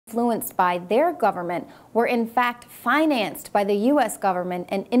influenced by their government were in fact financed by the U.S. government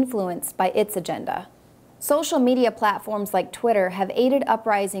and influenced by its agenda. Social media platforms like Twitter have aided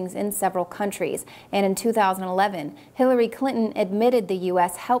uprisings in several countries, and in 2011, Hillary Clinton admitted the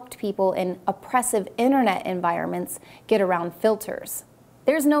U.S. helped people in oppressive internet environments get around filters.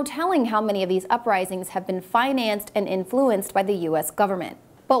 There's no telling how many of these uprisings have been financed and influenced by the U.S. government.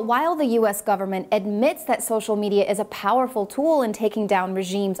 But while the U.S. government admits that social media is a powerful tool in taking down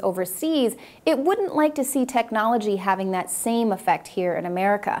regimes overseas, it wouldn't like to see technology having that same effect here in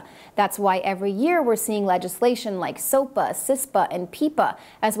America. That's why every year we're seeing legislation like SOPA, CISPA, and PIPA,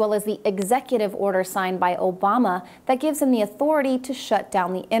 as well as the executive order signed by Obama that gives him the authority to shut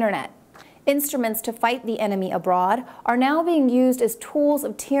down the internet. Instruments to fight the enemy abroad are now being used as tools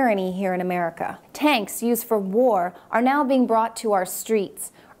of tyranny here in America. Tanks used for war are now being brought to our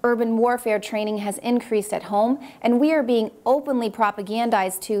streets. Urban warfare training has increased at home, and we are being openly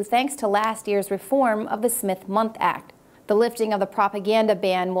propagandized too thanks to last year's reform of the Smith-Month Act. The lifting of the propaganda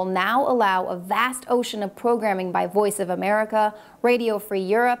ban will now allow a vast ocean of programming by Voice of America, Radio Free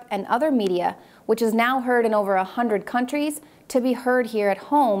Europe, and other media, which is now heard in over 100 countries, to be heard here at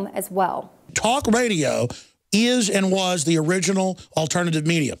home as well. Talk radio is and was the original alternative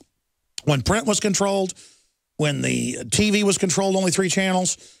media. When print was controlled, when the TV was controlled, only 3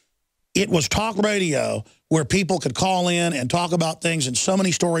 channels, it was talk radio where people could call in and talk about things, and so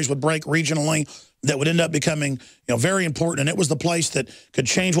many stories would break regionally that would end up becoming, very important. And it was the place that could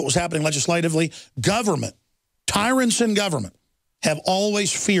change what was happening legislatively. Government, tyrants in government, have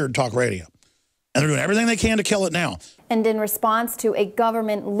always feared talk radio. And they're doing everything they can to kill it now. And in response to a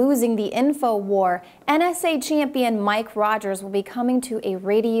government losing the info war, NSA champion Mike Rogers will be coming to a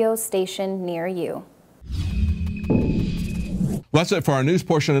radio station near you. Well, that's it for our news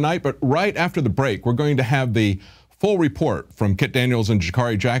portion tonight, but right after the break, we're going to have the full report from Kit Daniels and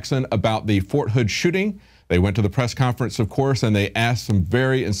Jakari Jackson about the Fort Hood shooting. They went to the press conference, of course, and they asked some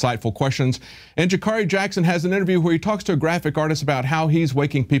very insightful questions. And Jakari Jackson has an interview where he talks to a graphic artist about how he's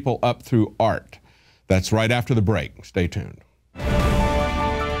waking people up through art. That's right after the break. Stay tuned.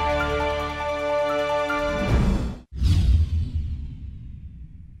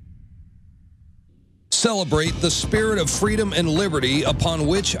 Celebrate the spirit of freedom and liberty upon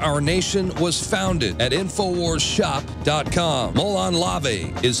which our nation was founded at INFOWARSShop.com. Molon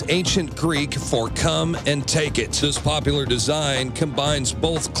Lave is ancient Greek for come and take it. This popular design combines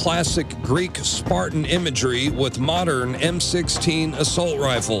both classic Greek Spartan imagery with modern M16 assault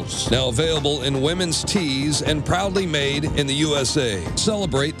rifles. Now available in women's tees and proudly made in the USA.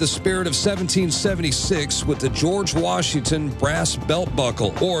 Celebrate the spirit of 1776 with the George Washington brass belt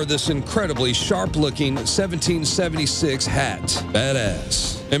buckle or this incredibly sharp-looking 1776 hat.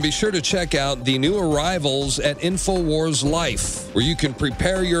 Badass. And be sure to check out the new arrivals at INFOWARS Life, where you can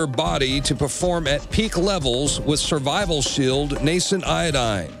prepare your body to perform at peak levels with Survival Shield Nascent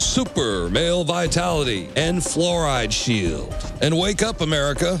Iodine, Super Male Vitality, and Fluoride Shield. And wake up,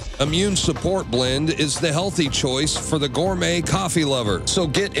 America. Immune Support Blend is the healthy choice for the gourmet coffee lover. So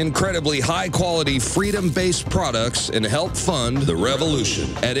get incredibly high-quality, freedom-based products and help fund the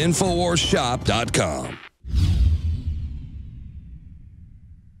revolution at INFOWARSShop.com.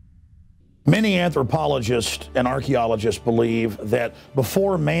 Many anthropologists and archaeologists believe that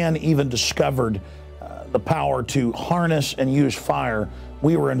before man even discovered the power to harness and use fire,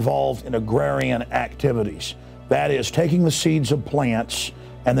 we were involved in agrarian activities. That is, taking the seeds of plants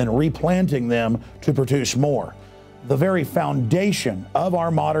and then replanting them to produce more. The very foundation of our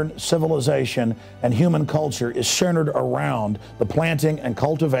modern civilization and human culture is centered around the planting and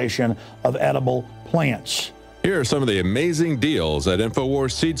cultivation of edible plants. Here are some of the amazing deals at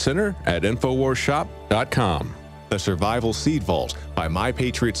INFOWARS Seed Center at INFOWARSShop.com. The Survival Seed Vault by My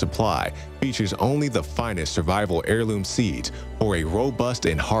Patriot Supply features only the finest survival heirloom seeds for a robust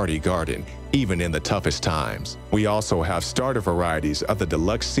and hardy garden, even in the toughest times. We also have starter varieties of the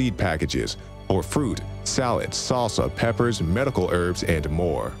deluxe seed packages for fruit, salads, salsa, peppers, medical herbs, and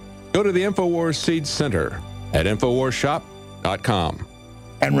more. Go to the INFOWARS Seed Center at INFOWARSShop.com.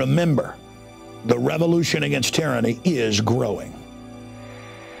 And remember, the revolution against tyranny is growing.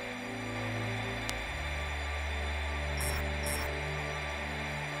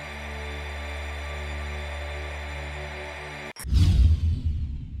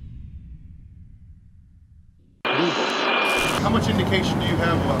 How much indication do you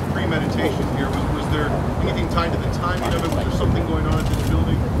have of premeditation here? Was there anything tied to the timing of it? Was there something going on at this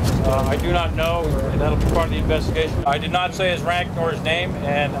building? I do not know, and that'll be part of the investigation. I did not say his rank nor his name,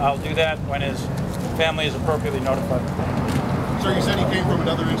 and I'll do that when his family is appropriately notified. Sir, you said he came from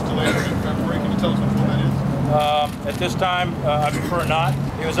another installation in February. Can you tell us which one that is? At this time, I prefer not.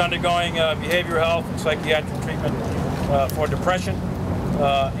 He was undergoing behavioral health and psychiatric treatment for depression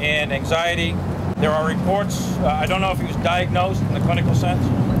and anxiety. There are reports, I don't know if he was diagnosed in the clinical sense.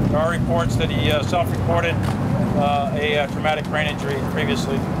 There are reports that he self-reported a traumatic brain injury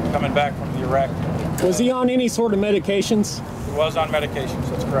previously coming back from the Iraq. Was he on any sort of medications? He was on medications,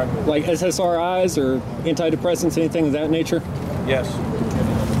 that's correct. Like SSRIs or antidepressants, anything of that nature? Yes.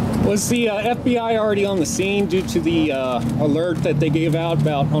 Was the FBI already on the scene due to the alert that they gave out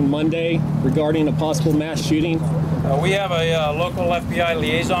about on Monday regarding a possible mass shooting? We have a local FBI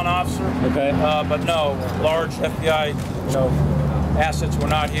liaison officer, okay. But no, large FBI assets were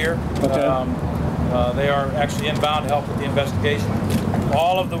not here. Okay. They are actually inbound to help with the investigation.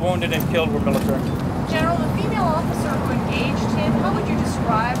 All of the wounded and killed were military. General, the female officer who engaged him, how would you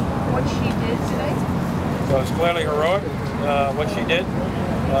describe what she did today? So it's clearly heroic, what she did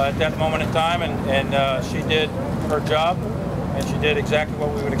at that moment in time, and she did her job, and she did exactly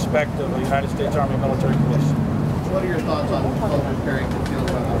what we would expect of a United States Army military police. What are your thoughts on soldiers carrying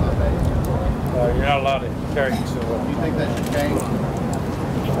concealed weapons on base? You're not allowed to carry concealed weapons. Do you think that should change?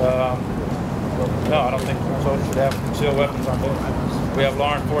 No, I don't think soldiers should have concealed weapons on base. We have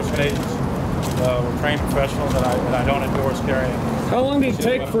law enforcement agents. We're trained professionals, and I don't endorse carrying. How long did it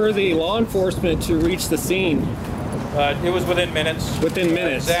take for the law enforcement to reach the scene? It was within minutes. Within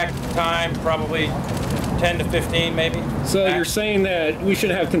minutes? Exact time, probably 10 to 15, maybe. So you're saying that we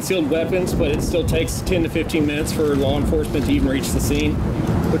should have concealed weapons, but it still takes 10 to 15 minutes for law enforcement to even reach the scene?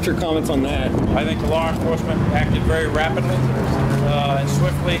 What's your comments on that? I think the law enforcement acted very rapidly and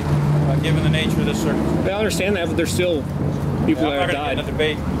swiftly, given the nature of this circumstance. I understand that, but there's still people that have died. I'm not going to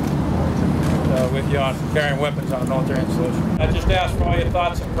get in a debate with you on carrying weapons on a military installation. I just ask for all your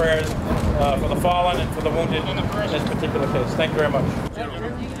thoughts and prayers for the fallen and for the wounded in this particular case. Thank you very much.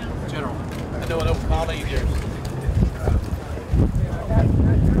 General, I know an open colleague here.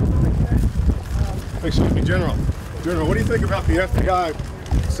 Excuse me, General. General, what do you think about the FBI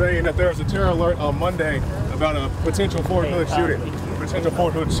saying that there was a terror alert on Monday about a potential Fort Hood shooting, potential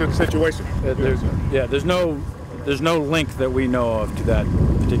Fort Hood situation? There's no link that we know of to that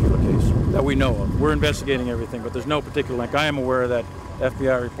particular case, that we know of. We're investigating everything, but there's no particular link. I am aware of that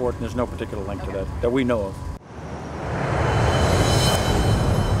FBI report, and there's no particular link to that we know of.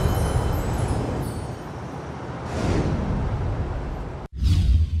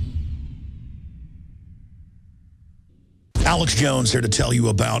 Alex Jones here to tell you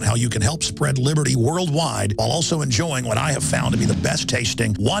about how you can help spread liberty worldwide while also enjoying what I have found to be the best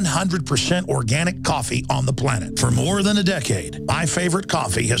tasting 100% organic coffee on the planet. For more than a decade, my favorite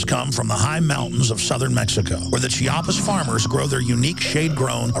coffee has come from the high mountains of southern Mexico, where the Chiapas farmers grow their unique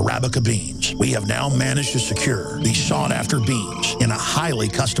shade-grown Arabica beans. We have now managed to secure these sought-after beans in a highly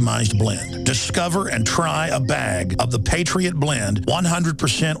customized blend. Discover and try a bag of the Patriot Blend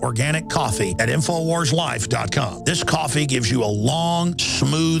 100% organic coffee at InfoWarsLife.com. This coffee gives you a long,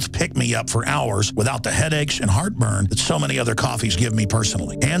 smooth pick-me-up for hours without the headaches and heartburn that so many other coffees give me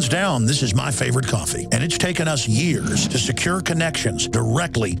personally. Hands down, this is my favorite coffee, and it's taken us years to secure connections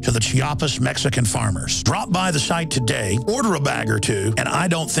directly to the Chiapas Mexican farmers. Drop by the site today, order a bag or two, and I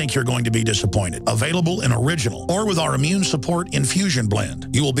don't think you're going to be disappointed. Available in original or with our immune support infusion blend.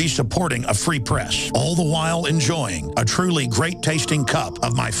 You will be supporting a free press, all the while enjoying a truly great-tasting cup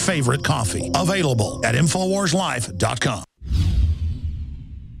of my favorite coffee. Available at InfoWarsLife.com.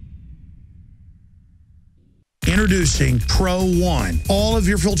 Introducing Pro One. All of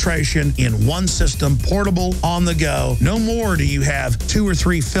your filtration in one system, portable, on the go. No more do you have 2 or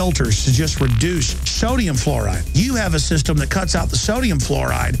 3 filters to just reduce sodium fluoride. You have a system that cuts out the sodium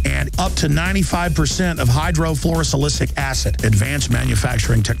fluoride and up to 95% of hydrofluorosilicic acid. Advanced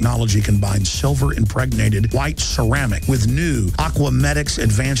manufacturing technology combines silver-impregnated white ceramic with new Aquamedics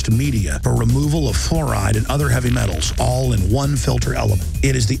advanced media for removal of fluoride and other heavy metals, all in one filter element.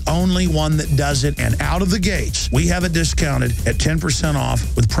 It is the only one that does it, and out of the gates, we have it discounted at 10%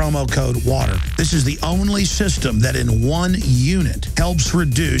 off with promo code WATER. This is the only system that in one unit helps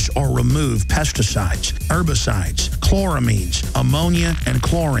reduce or remove pesticides, herbicides, chloramines, ammonia, and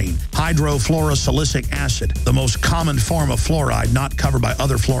chlorine, hydrofluorosilicic acid, the most common form of fluoride not covered by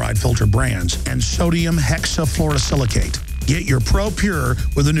other fluoride filter brands, and sodium hexafluorosilicate. Get your Pro Pure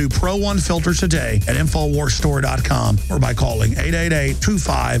with the new Pro One filter today at InfoWarsStore.com or by calling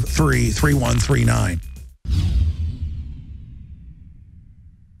 888-253-3139.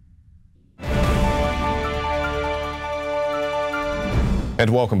 And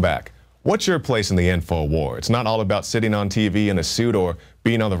welcome back. What's your place in the info war? It's not all about sitting on TV in a suit or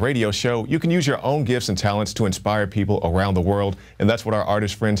being on the radio show. You can use your own gifts and talents to inspire people around the world, and that's what our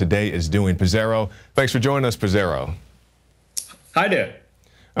artist friend today is doing. Pizarro, thanks for joining us, Pizarro. Hi there.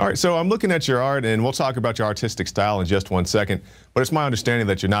 All right, so I'm looking at your art, and we'll talk about your artistic style in just one second, but it's my understanding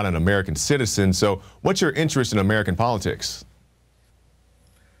that you're not an American citizen, so what's your interest in American politics?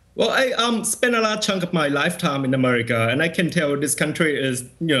 Well, I spent a large chunk of my lifetime in America, and I can tell this country is,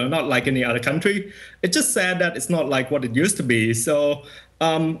 not like any other country. It's just sad that it's not like what it used to be. So,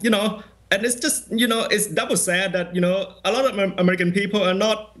 and it's just, it's double sad that, a lot of American people are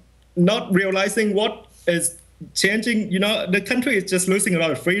not realizing what is changing. The country is just losing a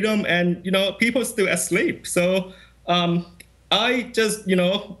lot of freedom, and, people are still asleep. So, I just,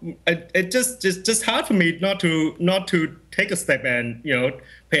 it's just hard for me not to take a step and,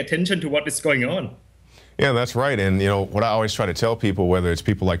 pay attention to what is going on. Yeah, that's right. And, what I always try to tell people, whether it's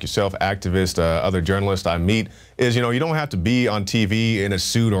people like yourself, activists, other journalists I meet, is, you don't have to be on TV in a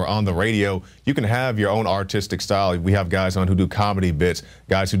suit or on the radio. You can have your own artistic style. We have guys on who do comedy bits,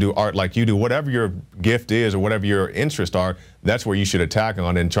 guys who do art like you do. Whatever your gift is or whatever your interests are, that's where you should attack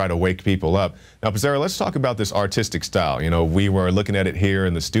on and try to wake people up. Now, Pizarro, let's talk about this artistic style. We were looking at it here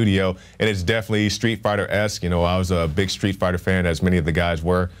in the studio, and it's definitely Street Fighter-esque. I was a big Street Fighter fan, as many of the guys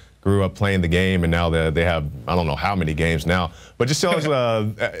were. Grew up playing the game, and now they have, I don't know how many games now. But just tell us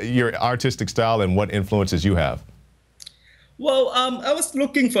your artistic style and what influences you have. Well, I was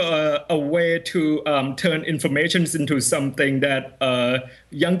looking for a way to turn information into something that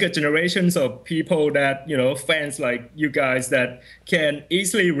younger generations of people that, fans like you guys that can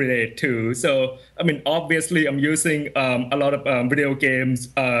easily relate to. So, obviously I'm using a lot of video games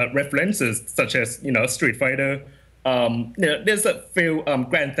references, such as, Street Fighter. There's a few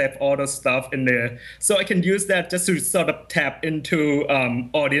Grand Theft Auto stuff in there. So I can use that just to sort of tap into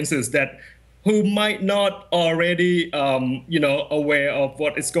audiences who might not already, aware of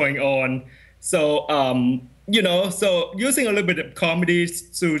what is going on. So, so using a little bit of comedy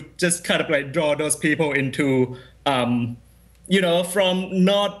to just kind of like draw those people into, from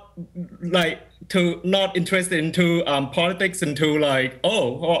not interested into politics into like,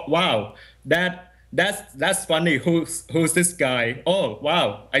 oh wow, that's funny. Who's this guy? Oh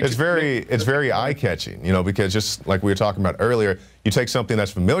wow! It's very eye-catching, because just like we were talking about earlier, you take something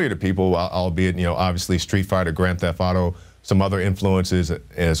that's familiar to people, albeit obviously Street Fighter, Grand Theft Auto, some other influences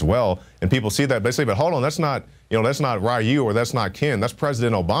as well, and people see that, they say, but hold on, that's not Ryu or that's not Ken, that's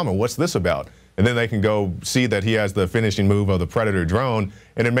President Obama. What's this about? And then they can go see that he has the finishing move of the Predator drone,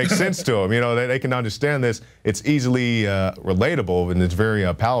 and it makes sense to them. They can understand this. It's easily relatable, and it's very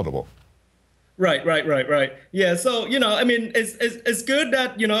palatable. Right. Yeah. So, it's good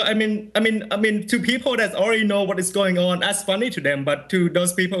that, to people that already know what is going on, that's funny to them. But to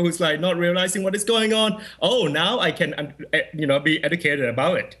those people who's like not realizing what is going on, oh, now I can, be educated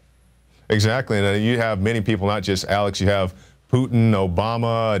about it. Exactly. And you have many people, not just Alex, you have Putin,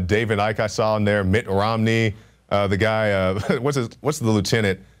 Obama, David Icke I saw in there, Mitt Romney, the guy, what's the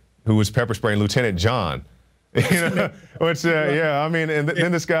lieutenant who was pepper spraying, Lieutenant John. Which and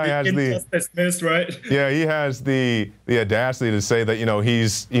then this guy has right? Yeah, he has the audacity to say that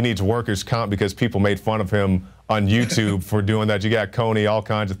he needs workers' comp because people made fun of him on YouTube for doing that. You got Coney, all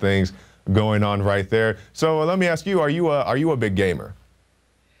kinds of things going on right there. So let me ask you: Are you a big gamer?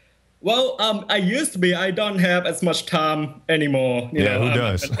 Well, I used to be. I don't have as much time anymore. Who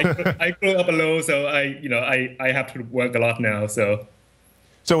does? I grew up alone, so I have to work a lot now. So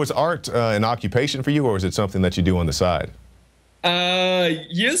is art an occupation for you, or is it something that you do on the side?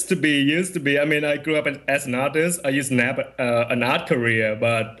 Used to be. I grew up as an artist. I used to have an art career,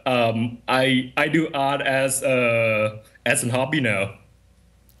 but I do art as a hobby now.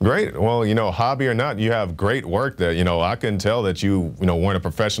 Great. Well, hobby or not, you have great work there. I can tell that you weren't a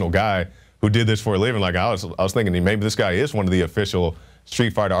professional guy who did this for a living. Like I was thinking maybe this guy is one of the official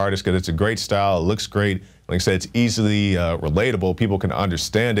Street Fighter artists because it's a great style. It looks great. Like I said, it's easily relatable. People can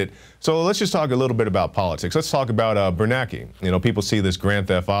understand it. So let's just talk a little bit about politics. Let's talk about Bernanke. People see this Grand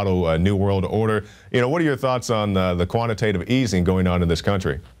Theft Auto New World Order. What are your thoughts on the quantitative easing going on in this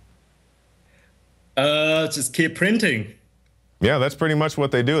country? Just keep printing. Yeah, that's pretty much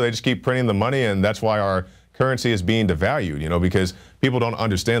what they do. They just keep printing the money, and that's why our currency is being devalued, because people don't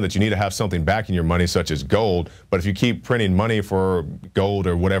understand that you need to have something backing your money, such as gold. But if you keep printing money for gold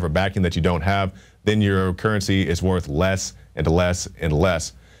or whatever backing that you don't have, then your currency is worth less and less and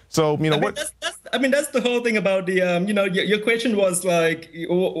less. So, that's the whole thing about the, your question was like,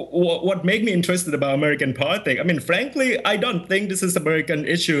 what made me interested about American politics? Frankly, I don't think this is an American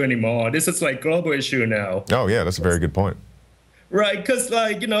issue anymore. This is like global issue now. Oh, yeah, that's a very good point. Right, because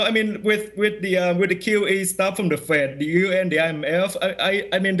like, you know, I mean, with the QE stuff from the Fed, the UN, the IMF,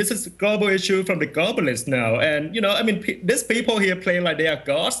 I mean, this is a global issue from the globalists now, and you know, I mean, these people here play like they are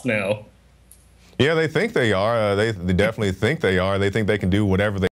gods now. Yeah, they think they are. They definitely think they are. They think they can do whatever they